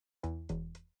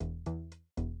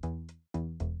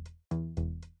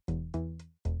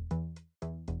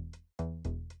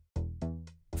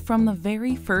From the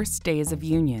very first days of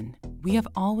Union, we have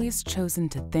always chosen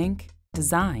to think,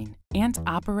 design, and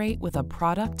operate with a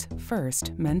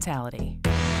product-first mentality.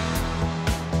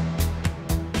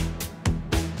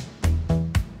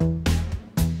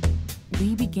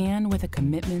 We began with a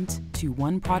commitment to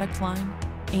one product line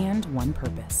and one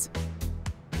purpose.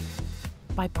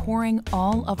 By pouring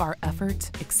all of our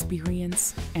effort,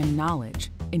 experience, and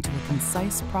knowledge into a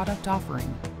concise product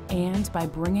offering, and by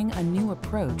bringing a new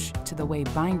approach to the way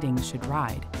bindings should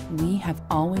ride, we have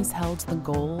always held the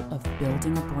goal of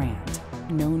building a brand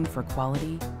known for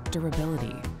quality,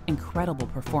 durability, incredible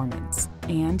performance,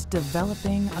 and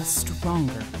developing a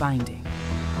stronger binding.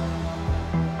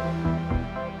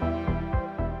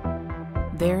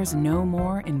 There's no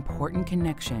more important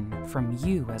connection from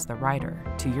you as the rider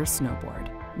to your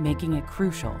snowboard, making it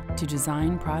crucial to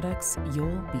design products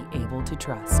you'll be able to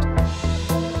trust.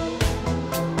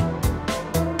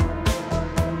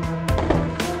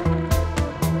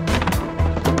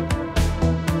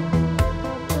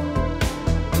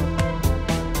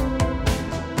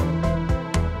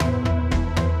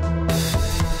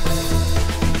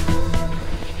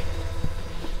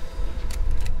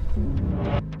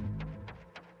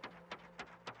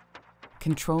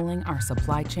 Controlling our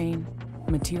supply chain,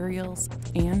 materials,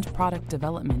 and product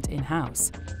development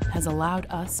in-house has allowed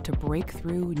us to break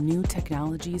through new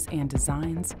technologies and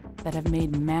designs that have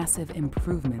made massive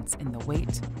improvements in the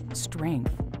weight,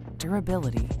 strength,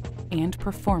 durability, and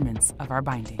performance of our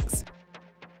bindings.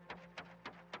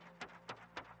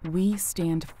 We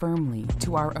stand firmly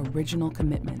to our original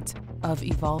commitment of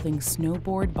evolving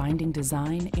snowboard binding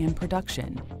design and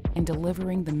production and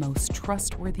delivering the most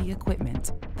trustworthy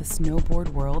equipment the snowboard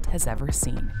world has ever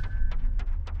seen.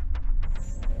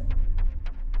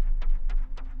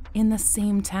 In the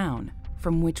same town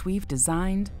from which we've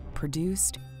designed,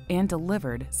 produced, and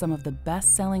delivered some of the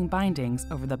best-selling bindings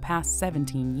over the past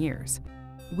 17 years,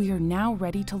 we are now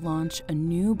ready to launch a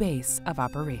new base of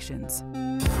operations.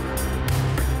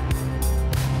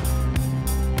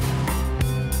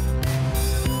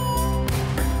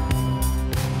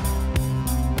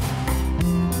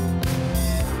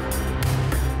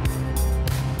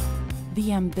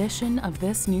 The ambition of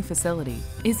this new facility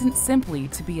isn't simply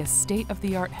to be a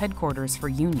state-of-the-art headquarters for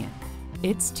Union.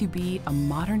 It's to be a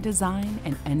modern design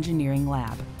and engineering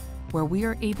lab, where we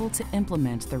are able to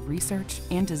implement the research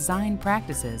and design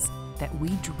practices that we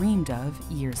dreamed of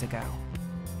years ago.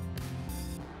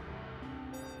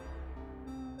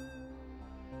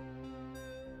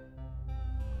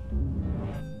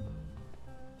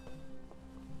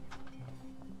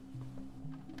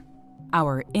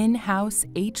 Our in-house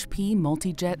HP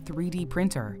Multijet 3D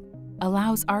printer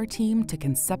allows our team to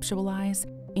conceptualize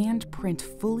and print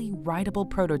fully rideable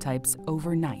prototypes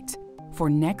overnight for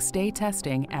next-day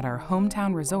testing at our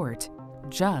hometown resort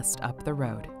just up the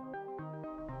road.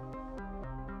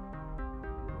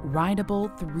 Rideable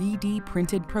 3D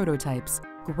printed prototypes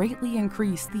greatly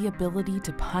increase the ability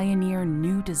to pioneer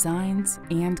new designs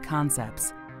and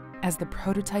concepts, as the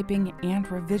prototyping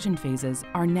and revision phases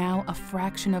are now a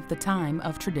fraction of the time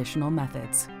of traditional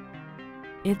methods.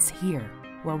 It's here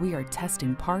where we are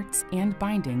testing parts and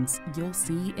bindings you'll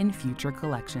see in future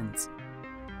collections.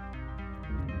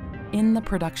 In the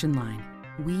production line,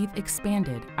 we've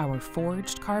expanded our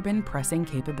forged carbon pressing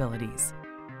capabilities.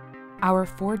 Our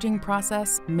forging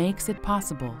process makes it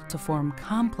possible to form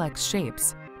complex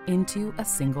shapes into a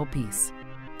single piece.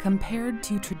 Compared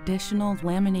to traditional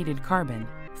laminated carbon,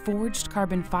 forged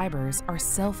carbon fibers are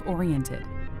self-oriented,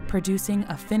 producing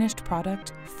a finished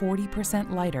product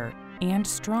 40% lighter and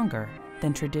stronger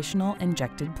than traditional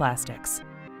injected plastics.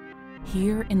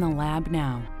 Here in the lab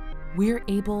now, we're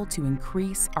able to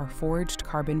increase our forged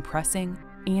carbon pressing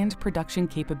and production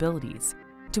capabilities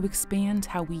to expand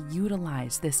how we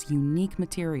utilize this unique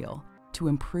material to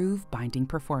improve binding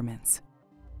performance.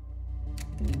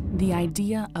 The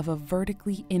idea of a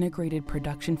vertically integrated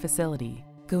production facility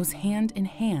goes hand in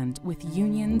hand with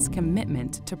Union's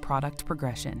commitment to product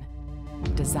progression,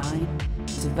 design,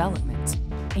 development,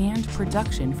 and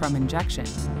production from injection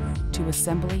to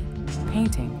assembly,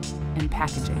 painting, and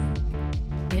packaging.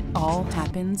 It all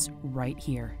happens right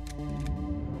here.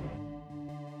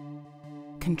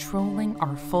 Controlling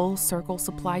our full circle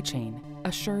supply chain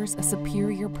assures a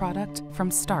superior product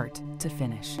from start to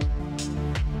finish.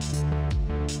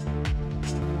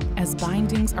 As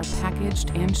bindings are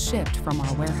packaged and shipped from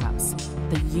our warehouse,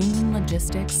 the Union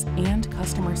Logistics and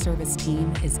Customer Service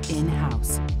team is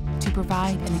in-house to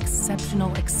provide an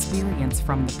exceptional experience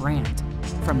from the brand,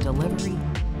 from delivery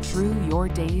through your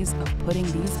days of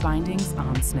putting these bindings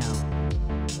on snow.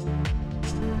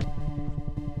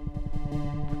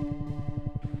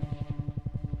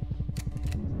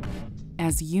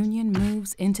 As Union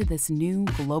moves into this new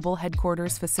global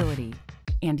headquarters facility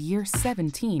and year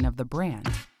 17 of the brand,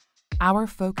 our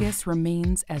focus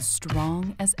remains as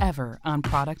strong as ever on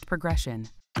product progression,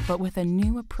 but with a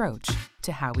new approach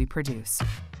to how we produce.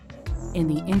 In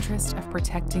the interest of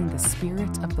protecting the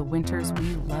spirit of the winters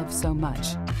we love so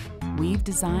much, we've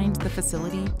designed the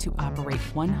facility to operate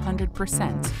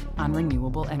 100% on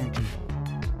renewable energy.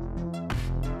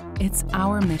 It's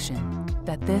our mission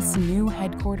that this new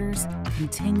headquarters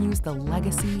continues the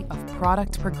legacy of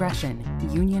product progression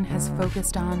Union has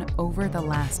focused on over the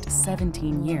last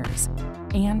 17 years,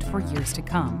 and for years to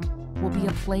come, will be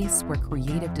a place where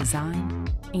creative design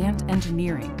and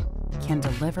engineering can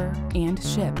deliver and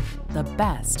ship the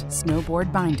best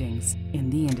snowboard bindings in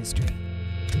the industry.